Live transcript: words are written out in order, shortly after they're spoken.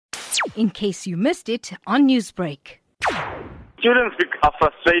in case you missed it on Newsbreak. Students are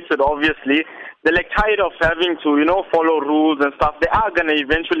frustrated, obviously. They're tired of having to, follow rules and stuff. They are going to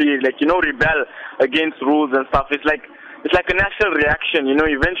eventually, rebel against rules and stuff. It's like a natural reaction,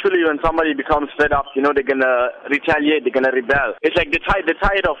 Eventually, when somebody becomes fed up, they're going to retaliate, they're going to rebel. It's like they're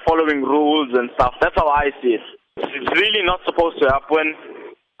tired of following rules and stuff. That's how I see it. It's really not supposed to happen.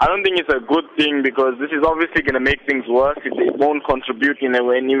 I don't think it's a good thing because this is obviously going to make things worse. It won't contribute in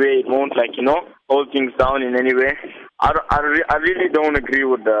any way. It won't, hold things down in any way. I really don't agree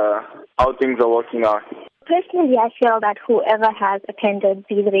with how things are working out. Personally, I feel that whoever has attended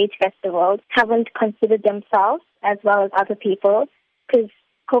these rage festivals haven't considered themselves as well as other people, because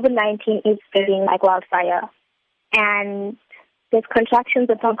COVID-19 is spreading like wildfire. And there's contractions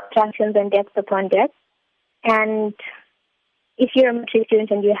upon contractions and deaths upon deaths. And if you're a matric student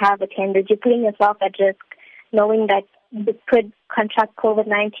and you have attended, you're putting yourself at risk knowing that you could contract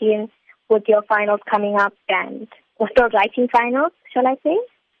COVID-19 with your finals coming up and or still writing finals, shall I say.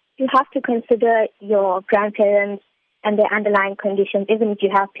 You have to consider your grandparents and their underlying conditions, even if you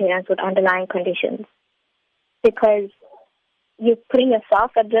have parents with underlying conditions, because you're putting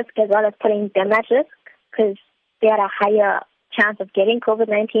yourself at risk as well as putting them at risk because they had a higher chance of getting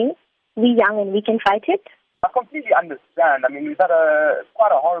COVID-19. We're young and we can fight it. I completely understand. We've had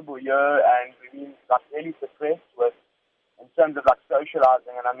quite a horrible year, and we've been really suppressed in terms of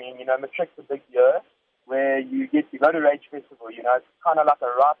socializing. And matric's a big year where you go to Rage Festival. It's kind of like a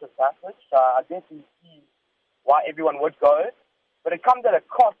rite of passage. So I definitely see why everyone would go, but it comes at a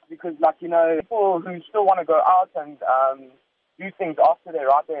cost because, people who still want to go out and do things after they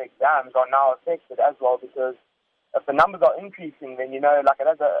write their exams are now affected as well, because if the numbers are increasing, then it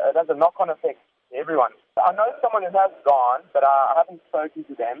has a knock-on effect to everyone. I know someone who has gone, but I haven't spoken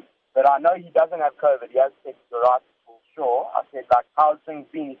to them. But I know he doesn't have COVID. He has texted the right for sure. I said, how's things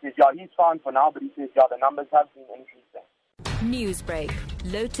been? He says, yeah, he's fine for now, but he says, yeah, the numbers have been increasing. Newsbreak,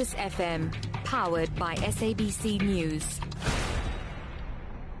 Lotus FM, powered by SABC News.